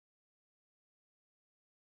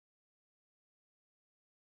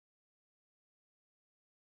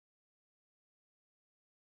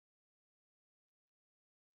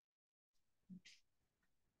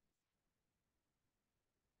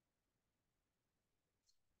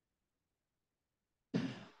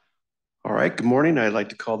right, good morning. I'd like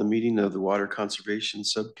to call the meeting of the Water Conservation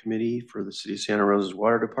Subcommittee for the City of Santa Rosa's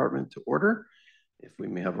Water Department to order. If we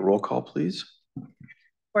may have a roll call, please.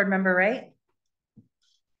 Board Member Wright.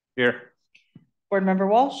 Here. Board Member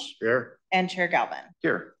Walsh. Here. And Chair Galvin.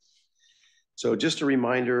 Here. So just a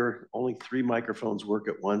reminder, only 3 microphones work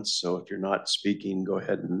at once. So if you're not speaking, go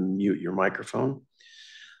ahead and mute your microphone.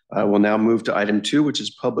 We'll now move to item 2, which is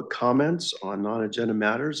public comments on non-agenda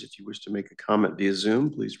matters. If you wish to make a comment via Zoom,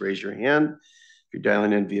 please raise your hand. If you're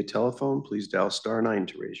dialing in via telephone, please dial *9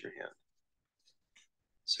 to raise your hand.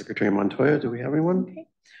 Secretary Montoya, do we have anyone? Okay.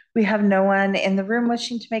 We have no one in the room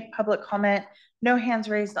wishing to make public comment, no hands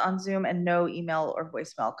raised on Zoom, and no email or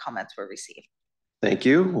voicemail comments were received. Thank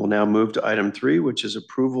you. We'll now move to item 3, which is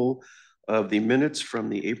approval of the minutes from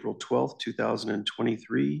the April 12th,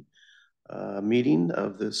 2023 meeting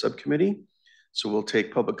of the subcommittee. So we'll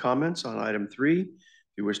take public comments on item 3. If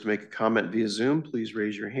you wish to make a comment via Zoom, please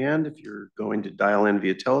raise your hand. If you're going to dial in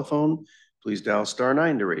via telephone, please dial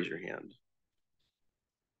 *9 to raise your hand.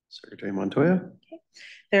 Secretary Montoya. Okay.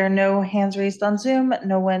 There are no hands raised on Zoom,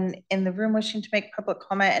 no one in the room wishing to make public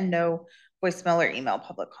comment, and no voicemail or email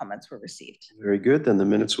public comments were received. Very good. Then the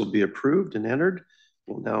minutes will be approved and entered.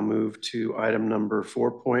 We'll now move to item number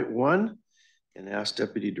 4.1 and ask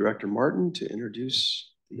Deputy Director Martin to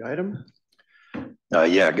introduce the item.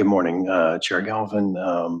 Yeah, good morning, Chair Galvin.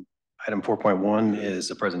 Item 4.1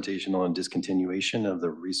 is a presentation on discontinuation of the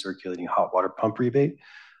recirculating hot water pump rebate.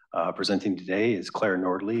 Presenting today is Claire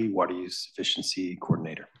Nordley, Water Use Efficiency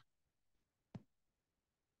Coordinator.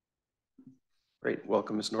 Great.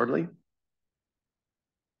 Welcome, Ms. Nordley.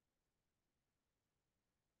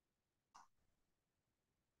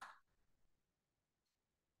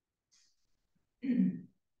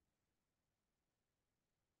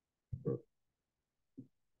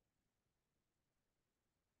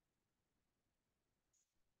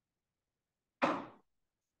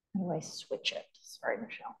 How do I switch it? Sorry,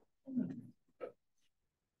 Michelle.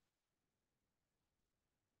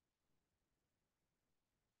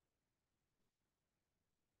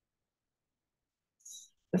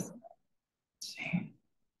 Let's see.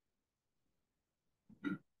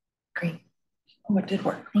 Great. Oh, it did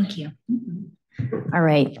work. Thank you. All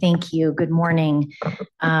right. Thank you. Good morning.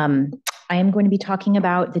 I am going to be talking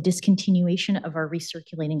about the discontinuation of our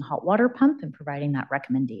recirculating hot water pump and providing that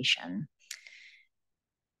recommendation.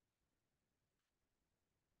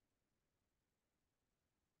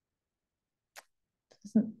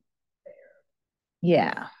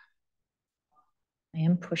 Yeah. I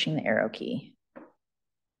am pushing the arrow key. I'm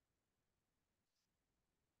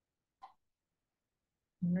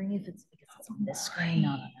wondering if it's because it's on this screen,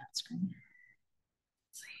 not on that screen.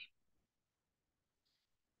 Let's see.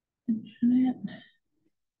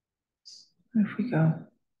 Where we go?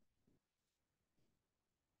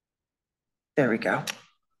 There we go.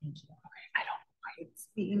 Thank you. Okay, I don't know why it's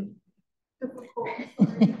being difficult.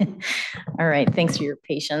 All right, thanks for your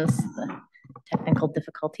patience, the technical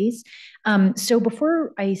difficulties. So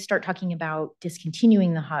before I start talking about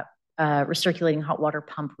discontinuing the recirculating hot water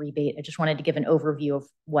pump rebate, I just wanted to give an overview of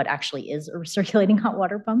what actually is a recirculating hot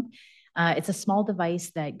water pump. It's a small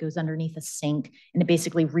device that goes underneath a sink, and it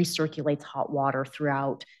basically recirculates hot water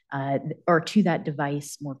throughout or to that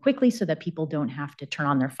device more quickly so that people don't have to turn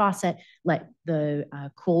on their faucet, let the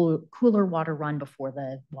cooler water run before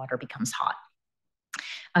the water becomes hot.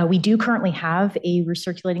 We do currently have a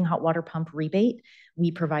recirculating hot water pump rebate.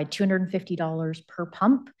 We provide $250 per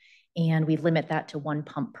pump, and we limit that to 1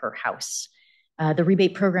 pump per house. The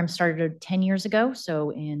rebate program started 10 years ago,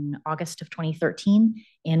 so in August of 2013,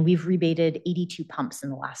 and we've rebated 82 pumps in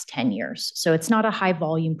the last 10 years. So it's not a high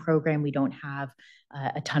volume program. We don't have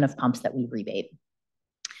a ton of pumps that we rebate.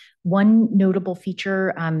 One notable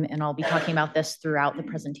feature, and I'll be talking about this throughout the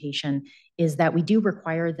presentation, is that we do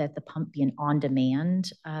require that the pump be an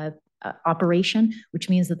on-demand operation, which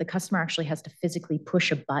means that the customer actually has to physically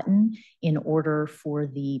push a button in order for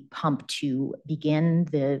the pump to begin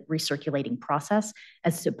the recirculating process,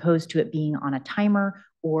 as opposed to it being on a timer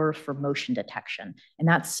or for motion detection. And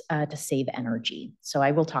that's to save energy. So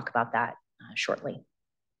I will talk about that shortly.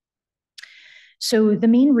 So the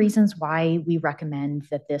main reasons why we recommend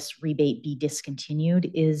that this rebate be discontinued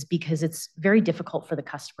is because it's very difficult for the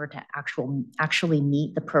customer to actually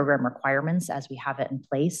meet the program requirements as we have it in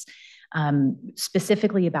place,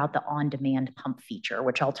 specifically about the on-demand pump feature,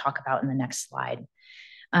 which I'll talk about in the next slide.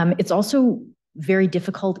 It's also very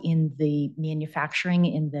difficult in the manufacturing,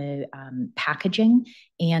 in the packaging,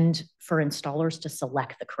 and for installers to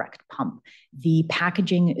select the correct pump. The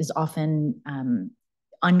packaging is often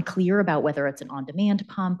unclear about whether it's an on-demand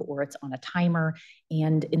pump or it's on a timer,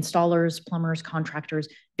 and installers, plumbers, contractors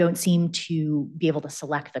don't seem to be able to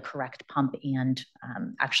select the correct pump and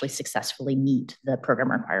actually successfully meet the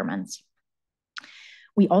program requirements.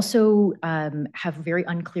 We also have very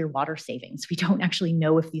unclear water savings. We don't actually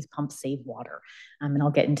know if these pumps save water, and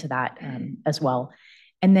I'll get into that as well.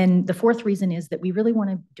 And then the fourth reason is that we really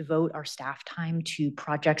want to devote our staff time to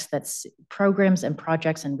programs and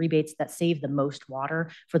projects and rebates that save the most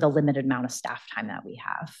water for the limited amount of staff time that we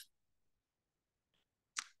have.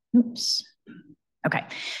 Oops. Okay,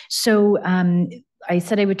 so I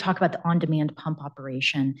said I would talk about the on-demand pump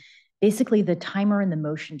operation. Basically, the timer and the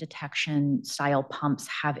motion detection style pumps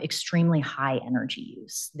have extremely high energy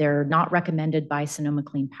use. They're not recommended by Sonoma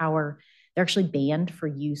Clean Power. They're actually banned for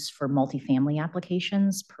use for multifamily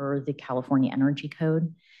applications per the California Energy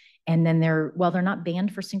Code. And then while they're not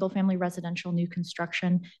banned for single family residential new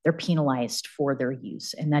construction, they're penalized for their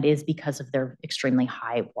use. And that is because of their extremely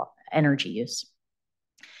high energy use.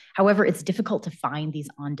 However, it's difficult to find these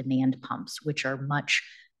on-demand pumps, which are much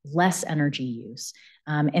less energy use.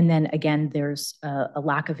 And then again, there's a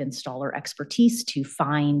lack of installer expertise to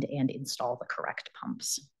find and install the correct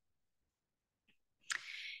pumps.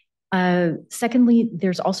 Secondly,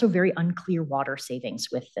 there's also very unclear water savings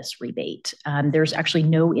with this rebate. There's actually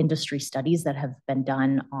no industry studies that have been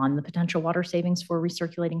done on the potential water savings for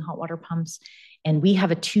recirculating hot water pumps. And we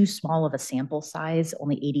have too small of a sample size,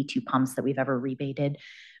 only 82 pumps that we've ever rebated,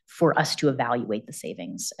 for us to evaluate the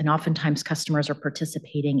savings. And oftentimes customers are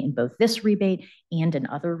participating in both this rebate and in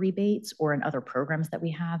other rebates or in other programs that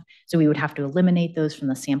we have. So we would have to eliminate those from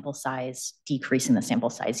the sample size, decreasing the sample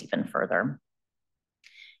size even further.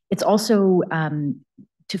 It's also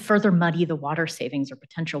to further muddy the water savings or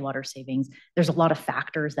potential water savings, there's a lot of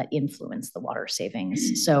factors that influence the water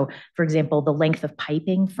savings. So for example, the length of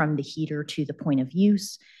piping from the heater to the point of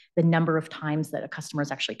use, the number of times that a customer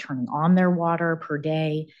is actually turning on their water per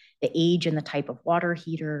day, the age and the type of water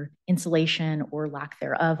heater, insulation or lack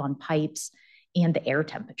thereof on pipes, and the air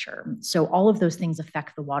temperature. So all of those things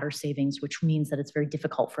affect the water savings, which means that it's very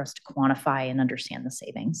difficult for us to quantify and understand the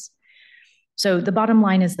savings. So the bottom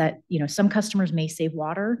line is that, some customers may save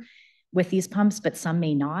water with these pumps, but some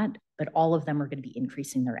may not, but all of them are going to be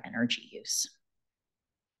increasing their energy use.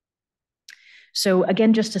 So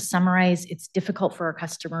again, just to summarize, it's difficult for our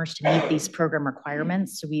customers to meet these program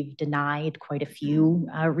requirements. So we've denied quite a few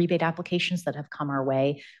rebate applications that have come our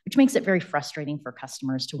way, which makes it very frustrating for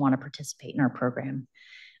customers to want to participate in our program.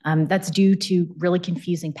 That's due to really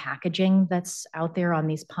confusing packaging that's out there on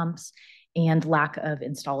these pumps and lack of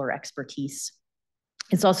installer expertise.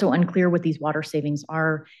 It's also unclear what these water savings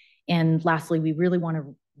are. And lastly, we really want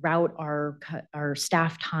to route our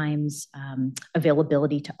staff times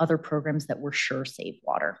availability to other programs that we're sure save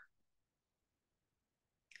water.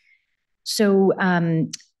 So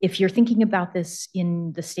if you're thinking about this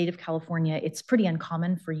in the state of California, it's pretty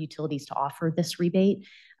uncommon for utilities to offer this rebate.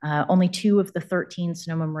 Only 2 of the 13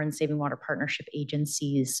 Sonoma Marin Saving Water Partnership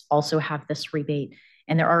agencies also have this rebate.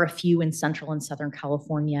 And there are a few in Central and Southern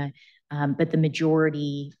California, but the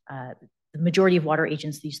majority of water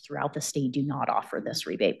agencies throughout the state do not offer this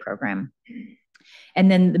rebate program.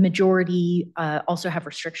 And then the majority also have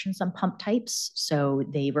restrictions on pump types. So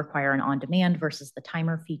they require an on-demand versus the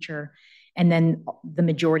timer feature. And then the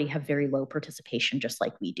majority have very low participation, just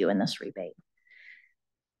like we do in this rebate.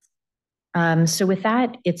 So with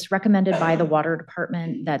that, it's recommended by the Water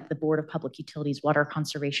Department that the Board of Public Utilities Water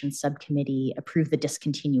Conservation Subcommittee approve the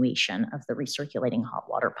discontinuation of the recirculating hot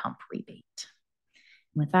water pump rebate.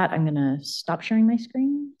 And with that, I'm going to stop sharing my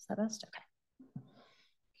screen. Is that best? Okay.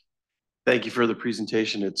 Thank you for the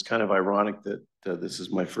presentation. It's kind of ironic that this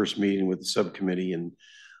is my first meeting with the subcommittee, and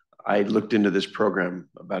I looked into this program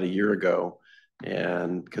about a year ago,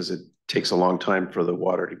 and because it takes a long time for the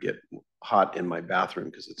water to get hot in my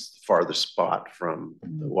bathroom because it's the farthest spot from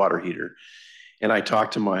the water heater. And I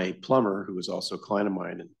talked to my plumber, who was also a client of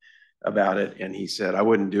mine, about it, and he said I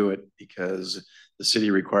wouldn't do it because the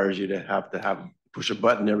city requires you to push a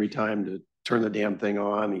button every time to turn the damn thing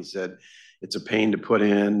on. He said it's a pain to put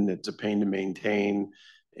in, it's a pain to maintain,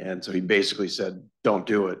 and so he basically said don't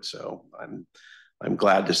do it. So I'm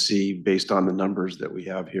glad to see, based on the numbers that we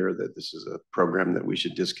have here, that this is a program that we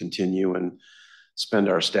should discontinue and spend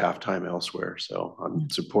our staff time elsewhere. So I'm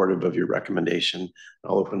supportive of your recommendation.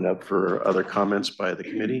 I'll open it up for other comments by the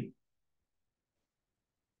committee.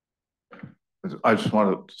 I just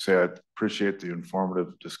wanted to say I appreciate the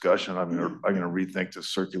informative discussion. I'm going to rethink the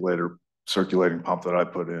circulating pump that I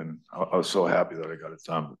put in. I was so happy that I got it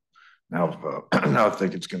done. Now I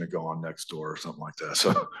think it's going to go on next door or something like that.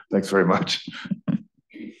 So thanks very much.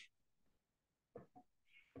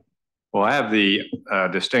 Well, I have the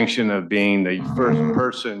distinction of being the first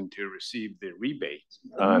person to receive the rebate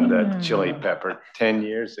on the chili pepper 10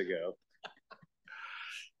 years ago.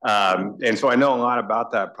 And so I know a lot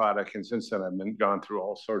about that product. And since then, I've gone through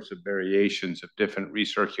all sorts of variations of different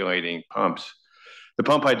recirculating pumps. The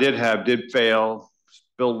pump I did have did fail,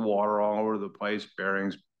 spilled water all over the place,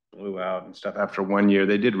 bearings blew out and stuff. After 1 year,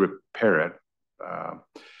 they did repair it.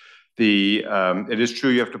 It is true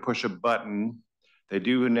you have to push a button. They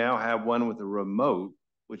do now have one with a remote,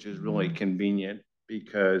 which is really convenient,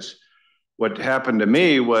 because what happened to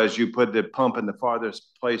me was you put the pump in the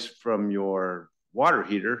farthest place from your water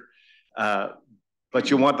heater, but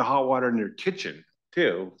you want the hot water in your kitchen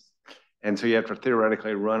too. And so you have to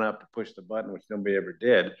theoretically run up to push the button, which nobody ever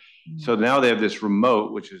did. So now they have this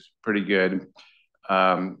remote, which is pretty good.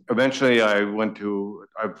 Eventually I went to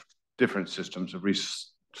different systems of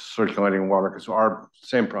recirculating water, because our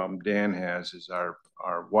same problem Dan has is our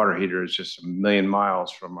water heater is just 1 million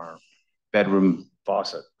miles from our bedroom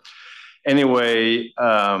faucet. Anyway,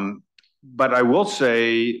 but I will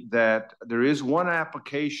say that there is one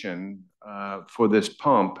application for this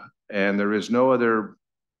pump, and there is no other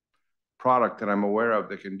product that I'm aware of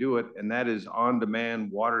that can do it, and that is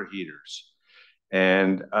on-demand water heaters.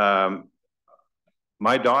 And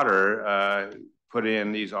my daughter put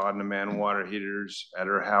in these on-demand water heaters at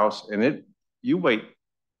her house, and you wait,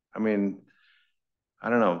 I mean, I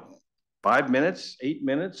don't know, 5 minutes, 8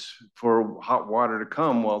 minutes for hot water to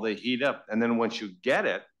come while they heat up. And then once you get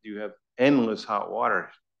it, you have endless hot water.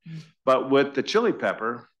 But with the chili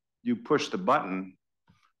pepper, you push the button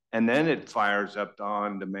and then it fires up to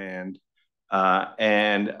on demand.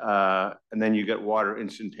 And then you get water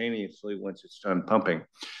instantaneously once it's done pumping.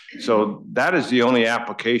 So that is the only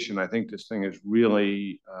application. I think this thing is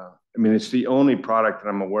really, I mean, it's the only product that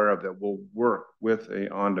I'm aware of that will work with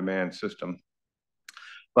a on-demand system.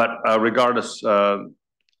 But regardless,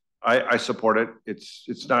 I support it.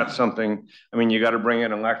 It's not something, I mean, you got to bring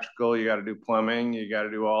in electrical, you got to do plumbing, you got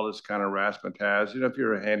to do all this kind of razzmatazz. You know, if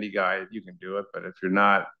you're a handy guy, you can do it. But if you're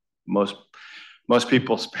not, most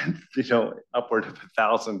people spend, you know, upward of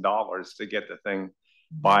 $1,000 to get the thing,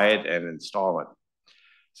 buy it and install it.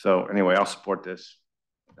 So anyway, I'll support this.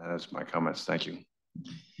 That's my comments. Thank you.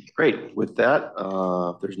 Great. With that,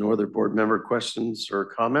 if there's no other board member questions or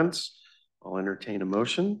comments, I'll entertain a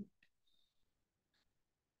motion.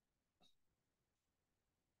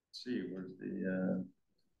 Let's see, where's the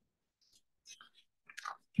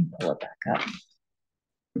pull it back up.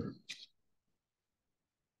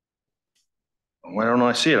 Why don't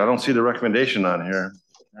I see it? I don't see the recommendation on here.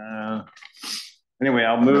 Anyway,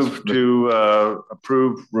 I'll move to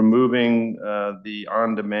approve removing the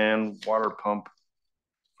on-demand water pump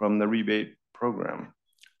from the rebate program.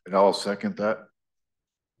 And I'll second that.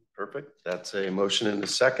 Perfect. That's a motion and a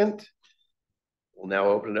second. We'll now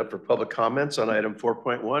open it up for public comments on item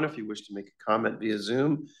 4.1. If you wish to make a comment via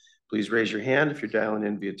Zoom, please raise your hand. If you're dialing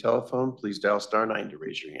in via telephone, please dial *9 to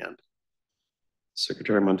raise your hand.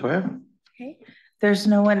 Secretary Montoya. Okay. There's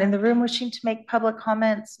no one in the room wishing to make public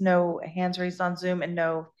comments, no hands raised on Zoom, and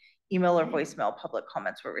no email or voicemail public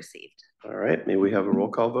comments were received. All right. May we have a roll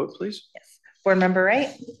call vote, please? Yes. Board Member Wright?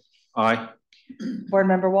 Aye. Board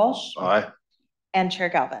Member Walsh? Aye. And Chair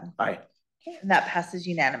Galvin? Aye. Okay, and that passes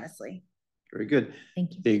unanimously. Very good.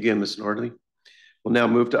 Thank you. Thank you again, Ms. Nordley. We'll now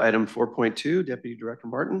move to item 4.2, Deputy Director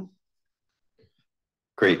Martin.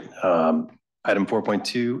 Great. Item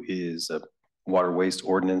 4.2 is a water waste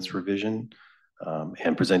ordinance revision.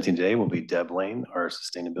 And presenting today will be Deb Lane, our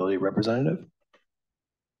sustainability representative.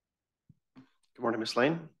 Good morning, Ms.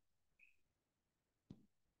 Lane.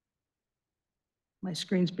 My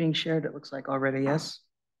screen's being shared, it looks like already, yes.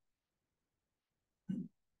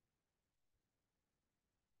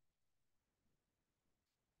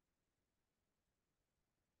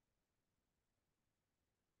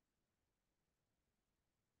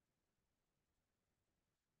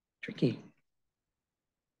 Tricky.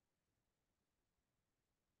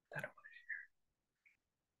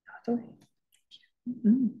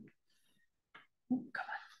 Mm-hmm. Oh, come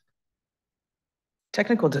on.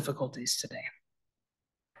 Technical difficulties today.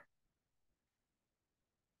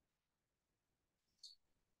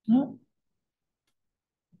 No.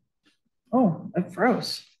 Oh, it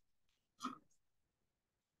froze.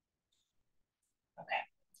 Okay,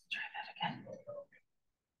 let's try that again.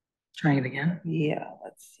 Trying it again. Yeah,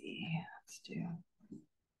 let's see. Let's do.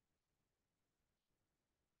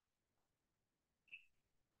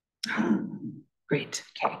 Great.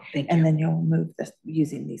 Okay. Thank you. And then you'll move this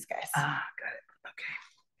using these guys. Ah, got it. Okay.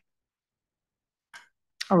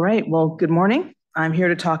 All right. Well, good morning. I'm here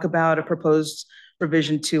to talk about a proposed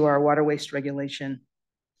revision to our water waste regulation.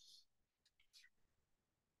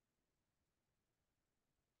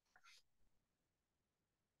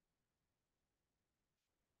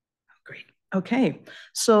 Great. Okay.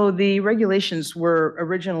 So the regulations were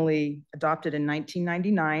originally adopted in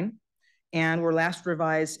 1999 and were last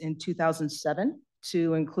revised in 2007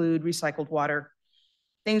 to include recycled water.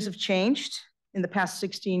 Things have changed in the past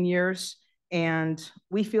 16 years, and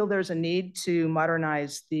we feel there's a need to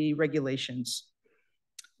modernize the regulations.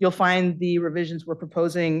 You'll find the revisions we're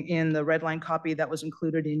proposing in the red line copy that was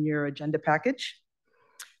included in your agenda package.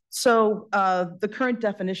 So the current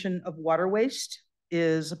definition of water waste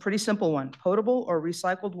is a pretty simple one: potable or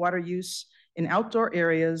recycled water use in outdoor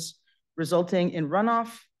areas resulting in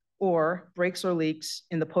runoff or breaks or leaks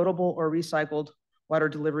in the potable or recycled water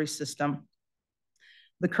delivery system.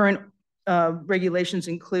 The current regulations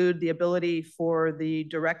include the ability for the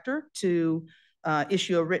director to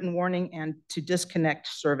issue a written warning and to disconnect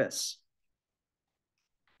service.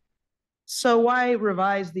 So why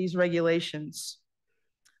revise these regulations?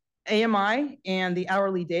 AMI and the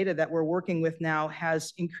hourly data that we're working with now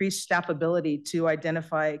has increased staff ability to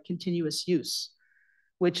identify continuous use,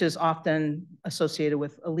 which is often associated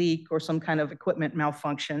with a leak or some kind of equipment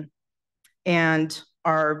malfunction. And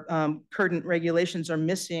our current regulations are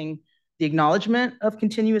missing the acknowledgement of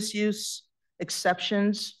continuous use,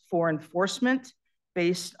 exceptions for enforcement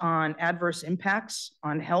based on adverse impacts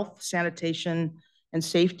on health, sanitation, and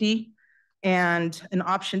safety, and an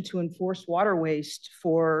option to enforce water waste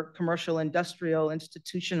for commercial, industrial,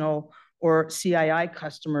 institutional, or CII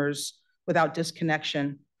customers without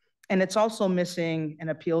disconnection. And it's also missing an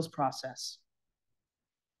appeals process.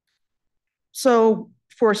 So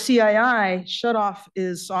for CII, shutoff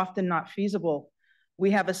is often not feasible. We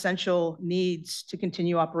have essential needs to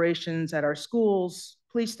continue operations at our schools,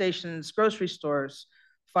 police stations, grocery stores,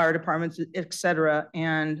 fire departments, et cetera,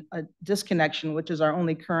 and a disconnection, which is our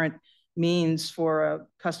only current means for a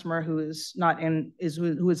customer who is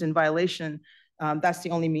who is in violation. That's the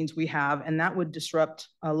only means we have, and that would disrupt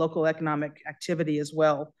local economic activity as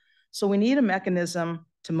well. So we need a mechanism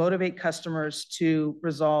to motivate customers to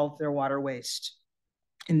resolve their water waste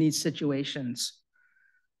in these situations.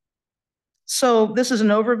 So this is an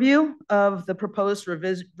overview of the proposed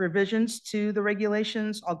revisions to the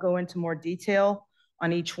regulations. I'll go into more detail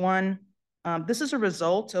on each one. This is a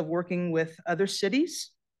result of working with other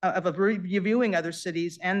cities, of reviewing other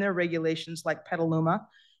cities and their regulations like Petaluma.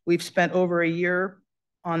 We've spent over a year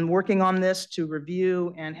on working on this to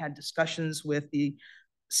review and had discussions with the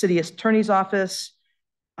city attorney's office.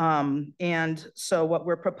 And so what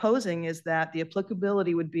we're proposing is that the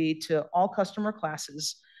applicability would be to all customer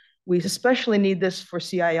classes. We especially need this for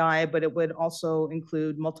CII, but it would also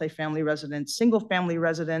include multifamily residents, single family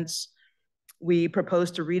residents. We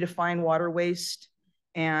propose to redefine water waste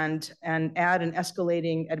and add an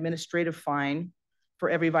escalating administrative fine for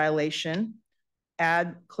every violation,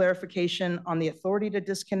 add clarification on the authority to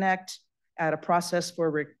disconnect, add a process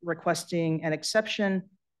for requesting an exception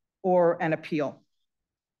or an appeal.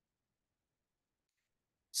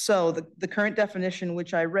 So the current definition,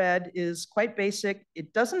 which I read, is quite basic.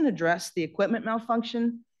 It doesn't address the equipment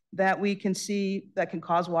malfunction that we can see that can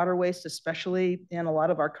cause water waste, especially in a lot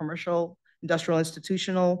of our commercial, industrial,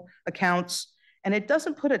 institutional accounts. And it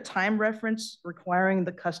doesn't put a time reference requiring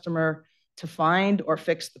the customer to find or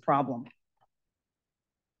fix the problem.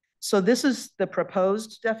 So this is the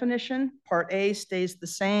proposed definition. Part A stays the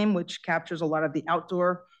same, which captures a lot of the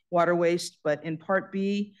outdoor water waste, but in Part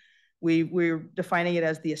B, we're defining it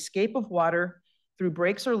as the escape of water through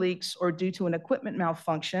breaks or leaks or due to an equipment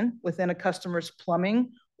malfunction within a customer's plumbing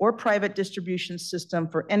or private distribution system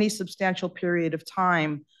for any substantial period of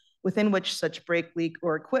time within which such break, leak,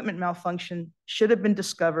 or equipment malfunction should have been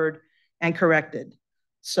discovered and corrected.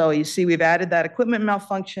 So you see, we've added that equipment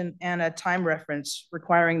malfunction and a time reference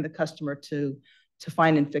requiring the customer to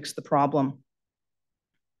find and fix the problem.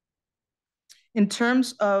 In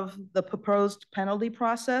terms of the proposed penalty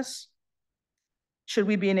process, should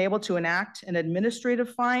we be able to enact an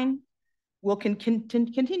administrative fine, we'll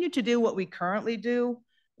continue to do what we currently do,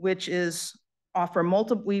 which is offer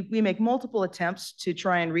multiple, we make multiple attempts to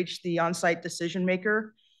try and reach the on-site decision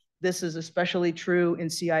maker. This is especially true in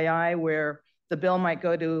CII, where the bill might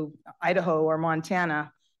go to Idaho or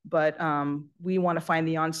Montana, but we want to find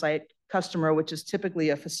the on-site customer, which is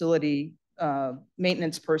typically a facility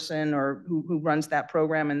maintenance person or who runs that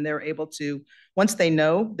program, and they're able to, once they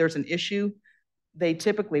know there's an issue, they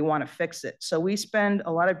typically want to fix it. So we spend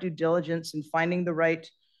a lot of due diligence in finding the right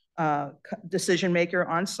decision maker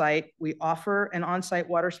on site. We offer an on-site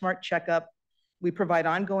water smart checkup. We provide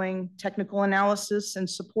ongoing technical analysis and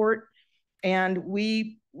support, and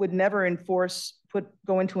we would never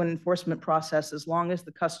go into an enforcement process as long as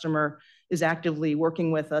the customer is actively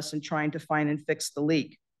working with us and trying to find and fix the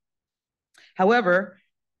leak. However,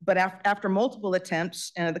 But after multiple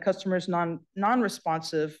attempts and the customer's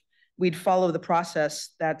non-responsive, we'd follow the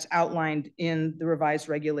process that's outlined in the revised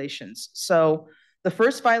regulations. So the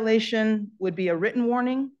first violation would be a written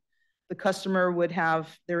warning. The customer would have,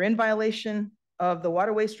 they're in violation of the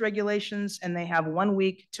water waste regulations and they have 1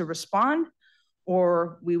 week to respond,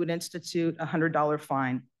 or we would institute a $100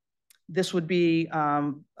 fine. This would be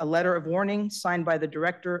a letter of warning signed by the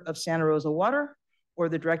director of Santa Rosa Water or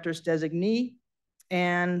the director's designee,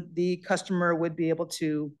 and the customer would be able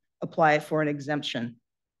to apply for an exemption.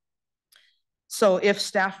 So if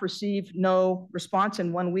staff receive no response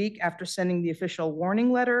in 1 week after sending the official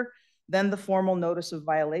warning letter, then the formal notice of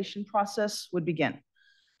violation process would begin.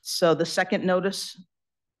 So the second notice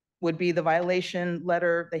would be the violation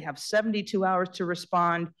letter. They have 72 hours to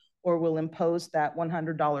respond, or we'll impose that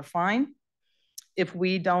 $100 fine. If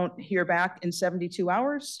we don't hear back in 72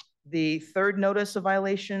 hours, the third notice of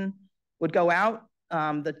violation would go out.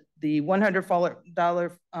 The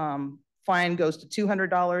 $100 fine goes to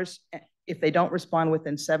 $200 if they don't respond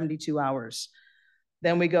within 72 hours.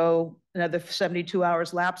 Then we go, another 72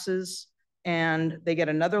 hours lapses, and they get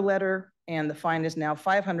another letter, and the fine is now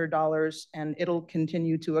 $500, and it'll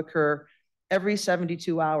continue to occur every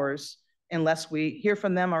 72 hours unless we hear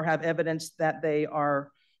from them or have evidence that they are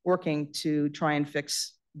working to try and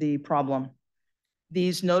fix the problem.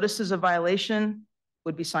 These notices of violation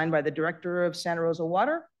would be signed by the director of Santa Rosa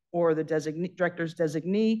Water or the director's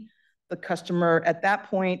designee. The customer at that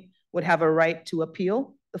point would have a right to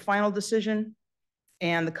appeal the final decision,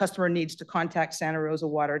 and the customer needs to contact Santa Rosa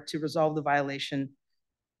Water to resolve the violation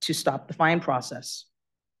to stop the fine process.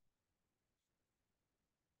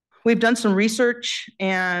 We've done some research,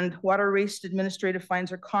 and water waste administrative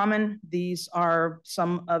fines are common. These are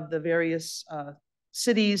some of the various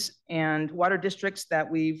cities and water districts that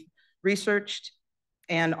we've researched,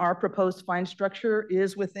 and our proposed fine structure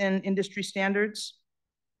is within industry standards.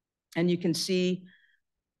 And you can see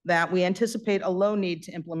that we anticipate a low need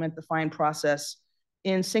to implement the fine process.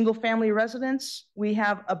 In single-family residents, we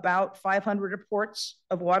have about 500 reports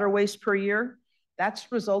of water waste per year.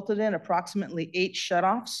 That's resulted in approximately 8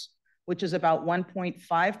 shutoffs, which is about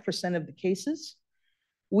 1.5% of the cases.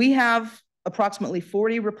 We have approximately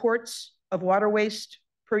 40 reports of water waste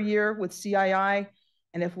per year with CII,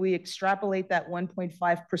 and if we extrapolate that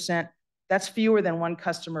 1.5%, that's fewer than 1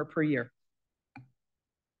 customer per year.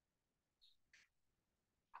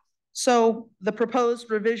 So the proposed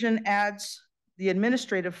revision adds the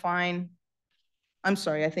administrative fine. I'm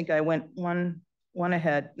sorry, I think I went one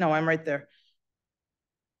ahead. No, I'm right there.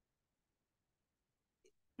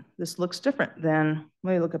 This looks different than,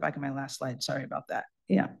 let me look back at my last slide. Sorry about that.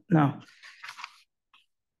 Yeah, no.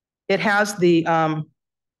 It has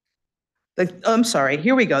I'm sorry,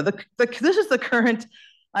 here we go. This is the current,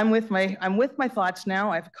 I'm with my thoughts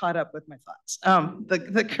now. I've caught up with my thoughts.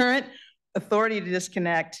 The current authority to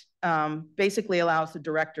disconnect basically allows the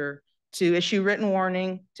director to issue written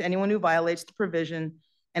warning to anyone who violates the provision.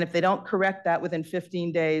 And if they don't correct that within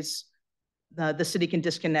 15 days, the city can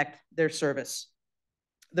disconnect their service.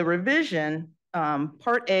 The revision,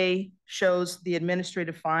 Part A, shows the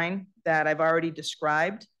administrative fine that I've already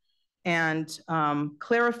described and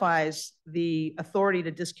clarifies the authority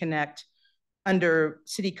to disconnect under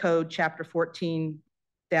City Code Chapter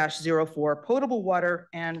 14-04, potable water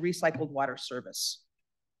and recycled water service.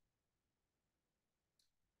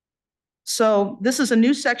 So this is a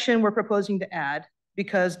new section we're proposing to add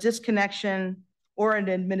because disconnection or an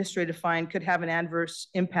administrative fine could have an adverse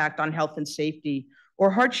impact on health and safety or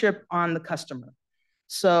hardship on the customer.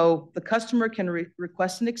 So the customer can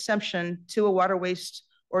request an exemption to a water waste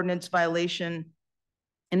ordinance violation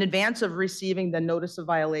in advance of receiving the notice of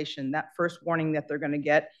violation, that first warning that they're going to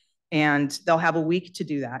get, and they'll have a week to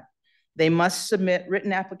do that. They must submit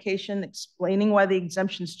written application explaining why the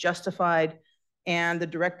exemption is justified, and the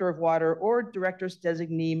director of water or director's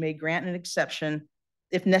designee may grant an exception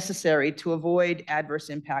if necessary to avoid adverse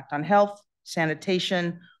impact on health,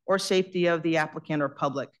 sanitation, or safety of the applicant or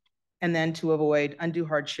public, and then to avoid undue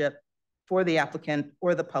hardship for the applicant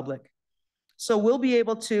or the public. So we'll be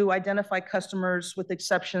able to identify customers with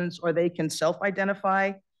exceptions, or they can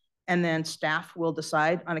self-identify, and then staff will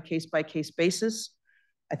decide on a case-by-case basis.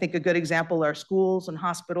 I think a good example are schools and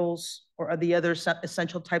hospitals or the other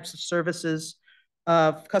essential types of services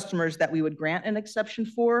of customers that we would grant an exception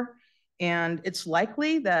for. And it's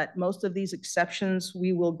likely that most of these exceptions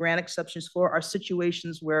we will grant exceptions for are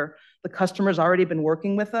situations where the customer's already been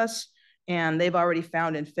working with us and they've already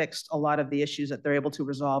found and fixed a lot of the issues that they're able to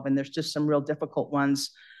resolve. And there's just some real difficult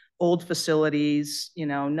ones, old facilities,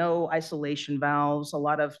 no isolation valves, a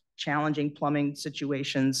lot of challenging plumbing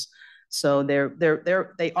situations. So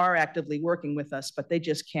they are actively working with us, but they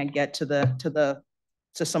just can't get to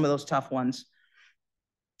some of those tough ones.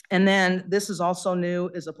 And then this is also new,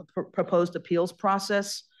 is a proposed appeals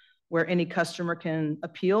process where any customer can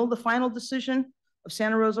appeal the final decision of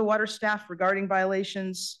Santa Rosa Water staff regarding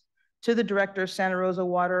violations to the director of Santa Rosa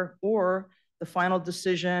Water, or the final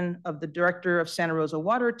decision of the director of Santa Rosa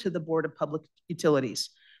Water to the Board of Public Utilities.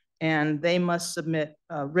 And they must submit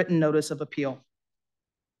a written notice of appeal.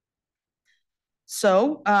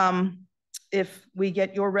 So if we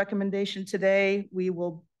get your recommendation today, we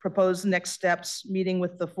will propose next steps, meeting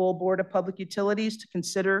with the full Board of Public Utilities to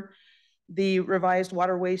consider the revised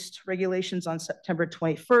water waste regulations on September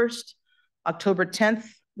 21st. October 10th,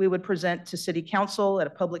 we would present to City Council at a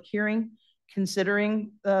public hearing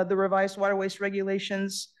considering the revised water waste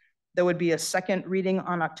regulations. There would be a second reading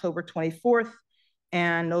on October 24th,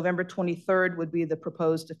 and November 23rd would be the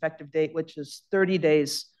proposed effective date, which is 30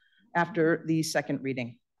 days after the second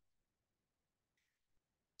reading.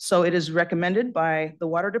 So it is recommended by the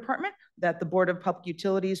Water Department that the Board of Public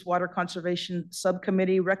Utilities Water Conservation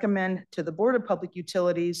Subcommittee recommend to the Board of Public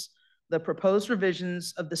Utilities the proposed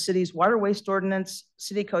revisions of the city's water waste ordinance,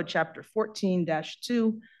 City Code Chapter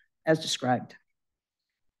 14-2, as described.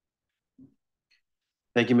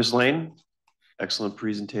 Thank you, Ms. Lane. Excellent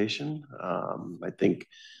presentation. I think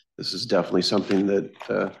this is definitely something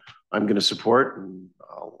that I'm going to support, and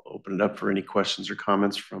I'll open it up for any questions or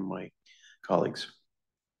comments from my colleagues.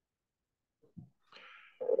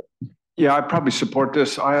 Yeah, I probably support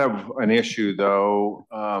this. I have an issue though.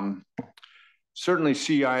 Certainly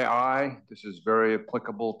CII, this is very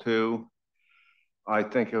applicable to. I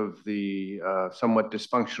think of the somewhat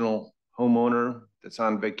dysfunctional homeowner that's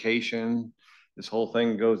on vacation. This whole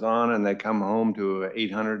thing goes on and they come home to an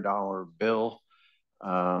 $800 bill.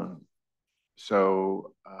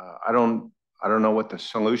 So I don't know what the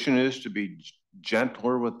solution is to be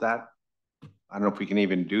gentler with that. I don't know if we can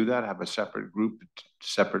even do that, have a separate group,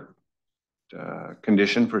 separate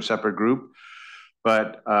condition for a separate group.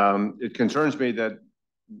 But it concerns me that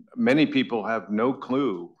many people have no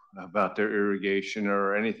clue about their irrigation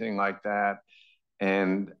or anything like that.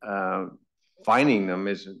 And finding them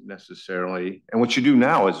isn't necessarily, and what you do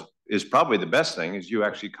now is probably the best thing, is you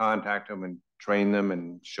actually contact them and train them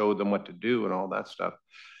and show them what to do and all that stuff.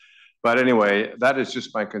 But anyway, that is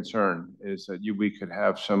just my concern, is that we could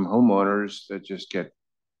have some homeowners that just get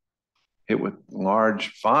hit with large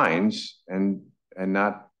fines and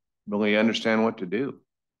not really understand what to do.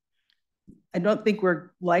 I don't think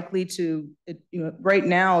we're likely to, right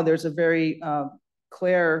now there's a very,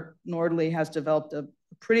 Claire Nordley has developed a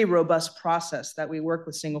pretty robust process that we work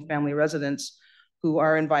with single family residents who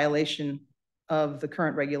are in violation of the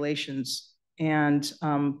current regulations. And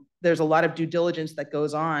there's a lot of due diligence that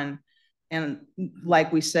goes on. And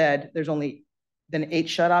like we said, there's only been 8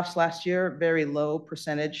 shutoffs last year, very low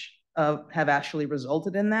percentage have actually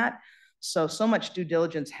resulted in that. So much due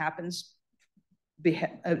diligence happens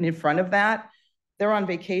in front of that. They're on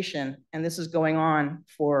vacation and this is going on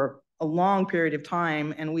for a long period of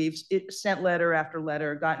time, and we've sent letter after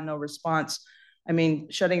letter, gotten no response. I mean,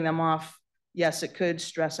 shutting them off, yes, it could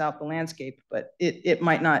stress out the landscape, but it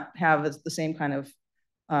might not have the same kind of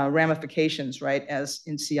ramifications, right, as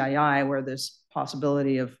in CII, where there's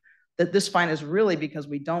possibility of that this fine is really because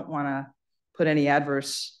we don't want to put any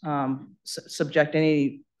adverse, subject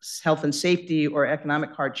any health and safety or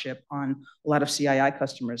economic hardship on a lot of CII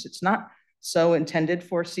customers. It's not so intended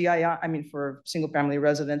for CII, I mean, for single family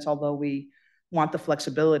residents, although we want the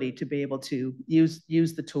flexibility to be able to use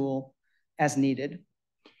the tool as needed.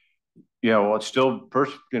 Yeah, well, it's still,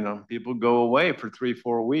 people go away for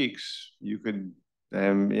 3-4 weeks. You could,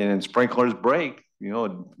 and sprinklers break,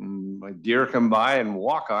 a deer come by and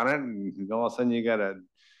walk on it, and all of a sudden you got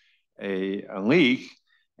a leak,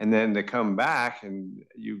 and then they come back and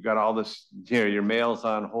you've got all this, your mail's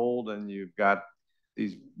on hold and you've got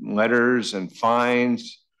these letters and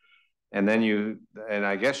fines, and then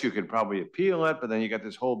I guess you could probably appeal it, but then you got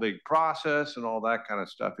this whole big process and all that kind of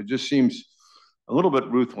stuff. It just seems a little bit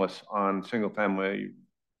ruthless on single family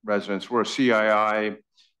residents. Where CII,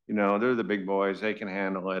 they're the big boys, they can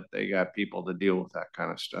handle it. They got people to deal with that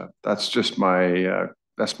kind of stuff. That's just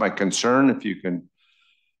that's my concern. If you can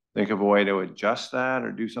think of a way to adjust that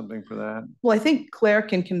or do something for that? Well, I think Claire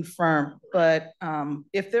can confirm, but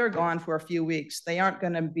if they're gone for a few weeks, they aren't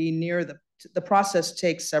going to be near the process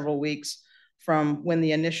takes several weeks from when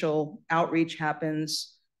the initial outreach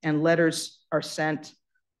happens and letters are sent.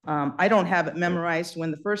 I don't have it memorized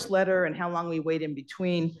when the first letter and how long we wait in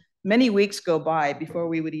between. Many weeks go by before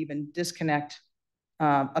we would even disconnect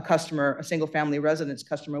a customer, a single family residence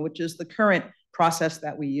customer, which is the current process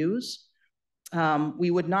that we use.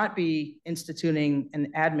 We would not be instituting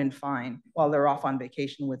an admin fine while they're off on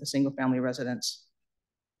vacation with a single family residence.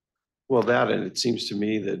 Well, and it seems to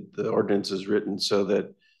me that the ordinance is written so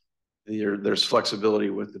that there's flexibility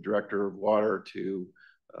with the director of water to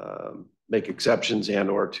make exceptions and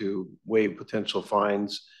or to waive potential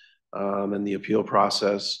fines in the appeal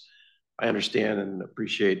process. I understand and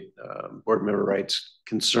appreciate board member Wright's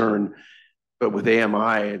concern, but with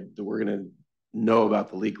AMI, we're going to know about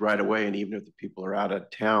the leak right away. And even if the people are out of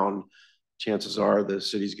town, chances are the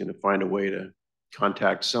city's going to find a way to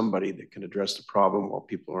contact somebody that can address the problem while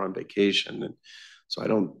people are on vacation. And so I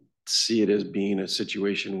don't see it as being a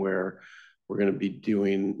situation where we're going to be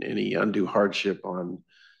doing any undue hardship on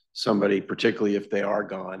somebody, particularly if they are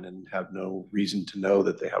gone and have no reason to know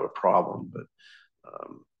that they have a problem. But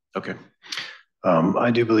okay.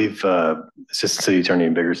 I do believe Assistant City Attorney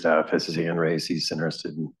and Biggerstaff has his hand raised. He's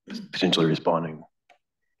interested in potentially responding.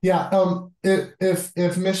 Yeah,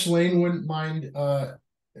 if Miss Lane wouldn't mind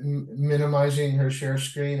minimizing her share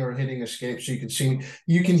screen or hitting escape so you can see me.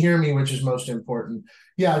 You can hear me, which is most important.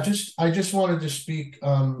 Yeah, I just wanted to speak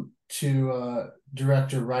to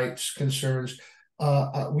Director Wright's concerns.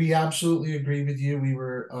 We absolutely agree with you. We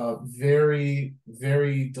were very,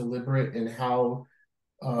 very deliberate in how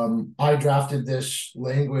I drafted this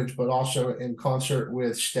language, but also in concert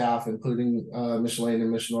with staff, including Ms. Lane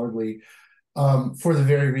and Ms. Nordley, for the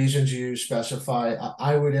very reasons you specify.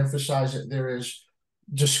 I would emphasize that there is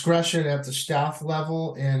discretion at the staff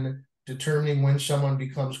level in determining when someone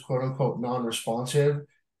becomes quote unquote non-responsive.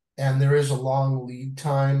 And there is a long lead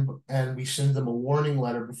time, and we send them a warning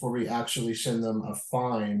letter before we actually send them a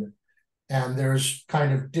fine. And there's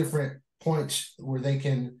kind of different points where they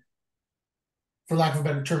can, for lack of a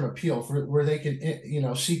better term, appeal, where they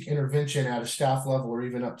can, seek intervention at a staff level or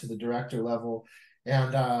even up to the director level.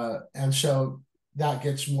 And so that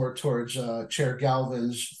gets more towards Chair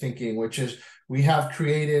Galvin's thinking, which is we have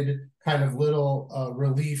created kind of little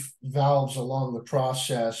relief valves along the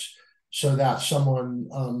process so that someone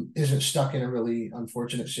isn't stuck in a really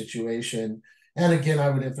unfortunate situation. And again, I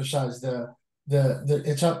would emphasize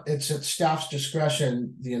it's at staff's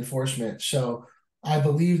discretion, the enforcement. So I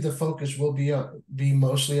believe the focus will be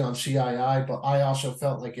mostly on CII, but I also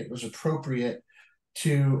felt like it was appropriate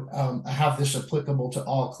to have this applicable to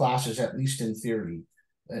all classes, at least in theory,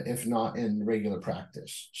 if not in regular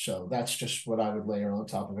practice. So that's just what I would layer on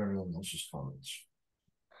top of everyone else's comments.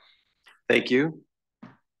 Thank you.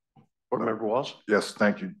 Board Member Walsh. Yes,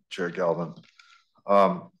 thank you, Chair Galvin.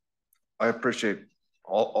 I appreciate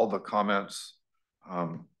all the comments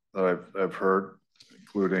that I've heard,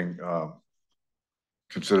 including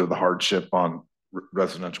consider the hardship on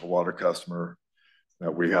residential water customer,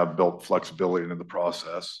 that we have built flexibility into the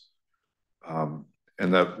process, and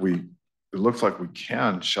that it looks like we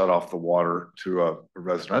can shut off the water to a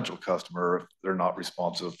residential customer if they're not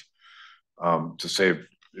responsive to save,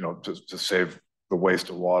 to save the waste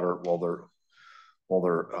of water while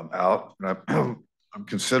they're out. And I'm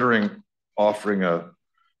considering offering an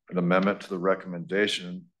amendment to the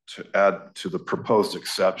recommendation to add to the proposed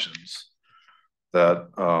exceptions that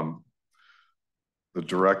the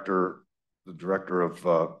director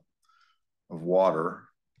of water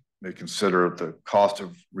may consider the cost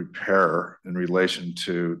of repair in relation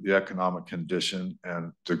to the economic condition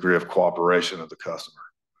and degree of cooperation of the customer,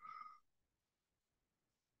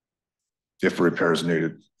 if repair is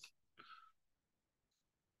needed.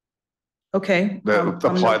 Okay.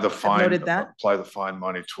 Apply the fine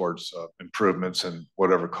money towards improvements and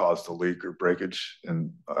whatever caused the leak or breakage.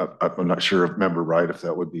 And I'm not sure if Member Wright, if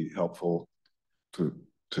that would be helpful to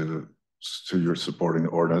your supporting the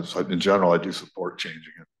ordinance. In general, I do support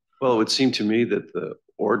changing it. Well, it would seem to me that the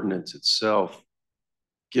ordinance itself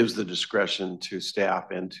gives the discretion to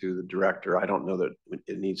staff and to the director. I don't know that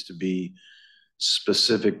it needs to be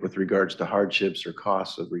specific with regards to hardships or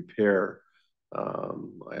costs of repair.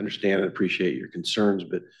 I understand and appreciate your concerns,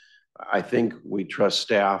 but I think we trust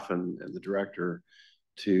staff and the director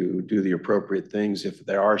to do the appropriate things if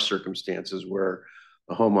there are circumstances where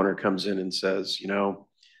a homeowner comes in and says,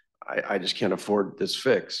 I just can't afford this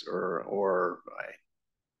fix, or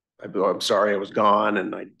I'm sorry I was gone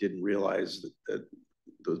and I didn't realize that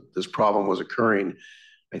this problem was occurring.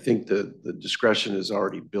 I think the discretion is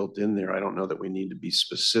already built in there. I don't know that we need to be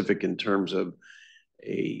specific in terms of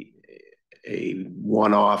a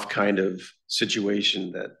one-off kind of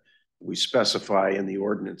situation that we specify in the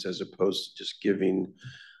ordinance, as opposed to just giving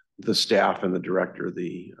the staff and the director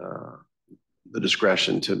the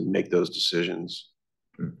discretion to make those decisions.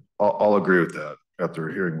 I'll agree with that after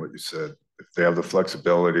hearing what you said. If they have the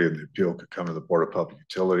flexibility and the appeal could come to the Board of Public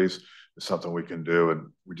Utilities, is something we can do, and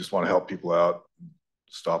we just want to help people out,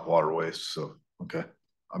 stop water waste. So, okay,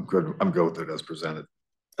 I'm good with it as presented.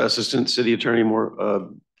 Assistant City Attorney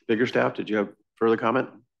Biggerstaff, did you have further comment?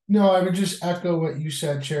 No, I would just echo what you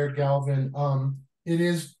said, Chair Galvin.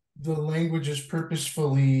 The language is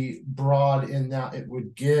purposefully broad in that it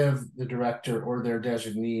would give the director or their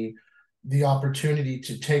designee the opportunity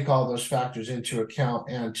to take all those factors into account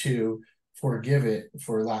and to forgive it,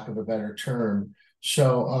 for lack of a better term.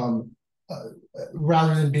 So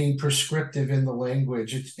rather than being prescriptive in the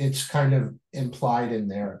language, it's kind of implied in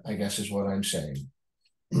there, I guess is what I'm saying.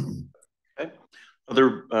 Okay.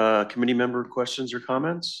 Other committee member questions or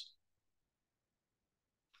comments?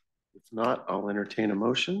 If not, I'll entertain a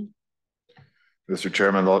motion. Mr.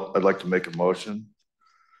 Chairman, I'd like to make a motion.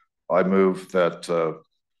 I move that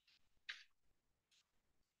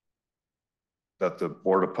that the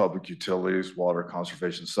Board of Public Utilities Water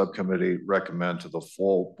Conservation Subcommittee recommend to the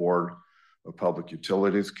full Board of Public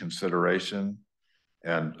Utilities consideration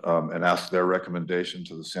and ask their recommendation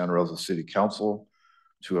to the Santa Rosa City Council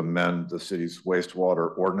to amend the city's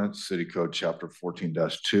wastewater ordinance, City Code Chapter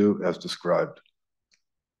 14-2 as described.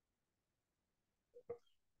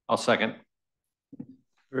 I'll second.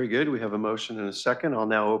 Very good. We have a motion and a second. I'll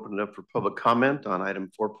now open it up for public comment on item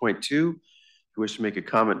 4.2. If you wish to make a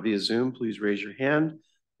comment via Zoom, please raise your hand. If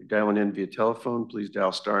you're dialing in via telephone, please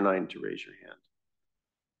dial *9 to raise your hand.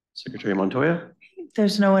 Secretary Montoya.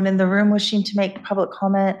 There's no one in the room wishing to make public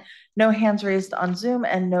comment. No hands raised on Zoom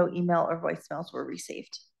and no email or voicemails were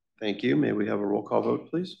received. Thank you. May we have a roll call vote,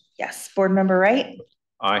 please? Yes. Board Member Wright.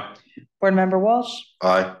 Aye. Board Member Walsh.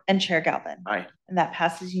 Aye. And Chair Galvin. Aye. And that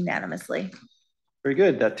passes unanimously. Very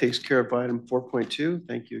good. That takes care of item 4.2.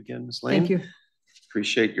 Thank you again, Ms. Lane. Thank you.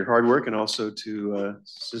 Appreciate your hard work, and also to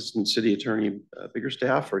Assistant City Attorney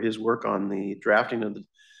Biggerstaff for his work on the drafting of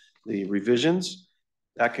the revisions.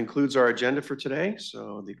 That concludes our agenda for today.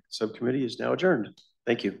 So the subcommittee is now adjourned.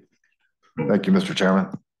 Thank you. Thank you, Mr.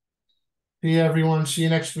 Chairman. See you, everyone. See you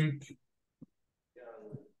next week.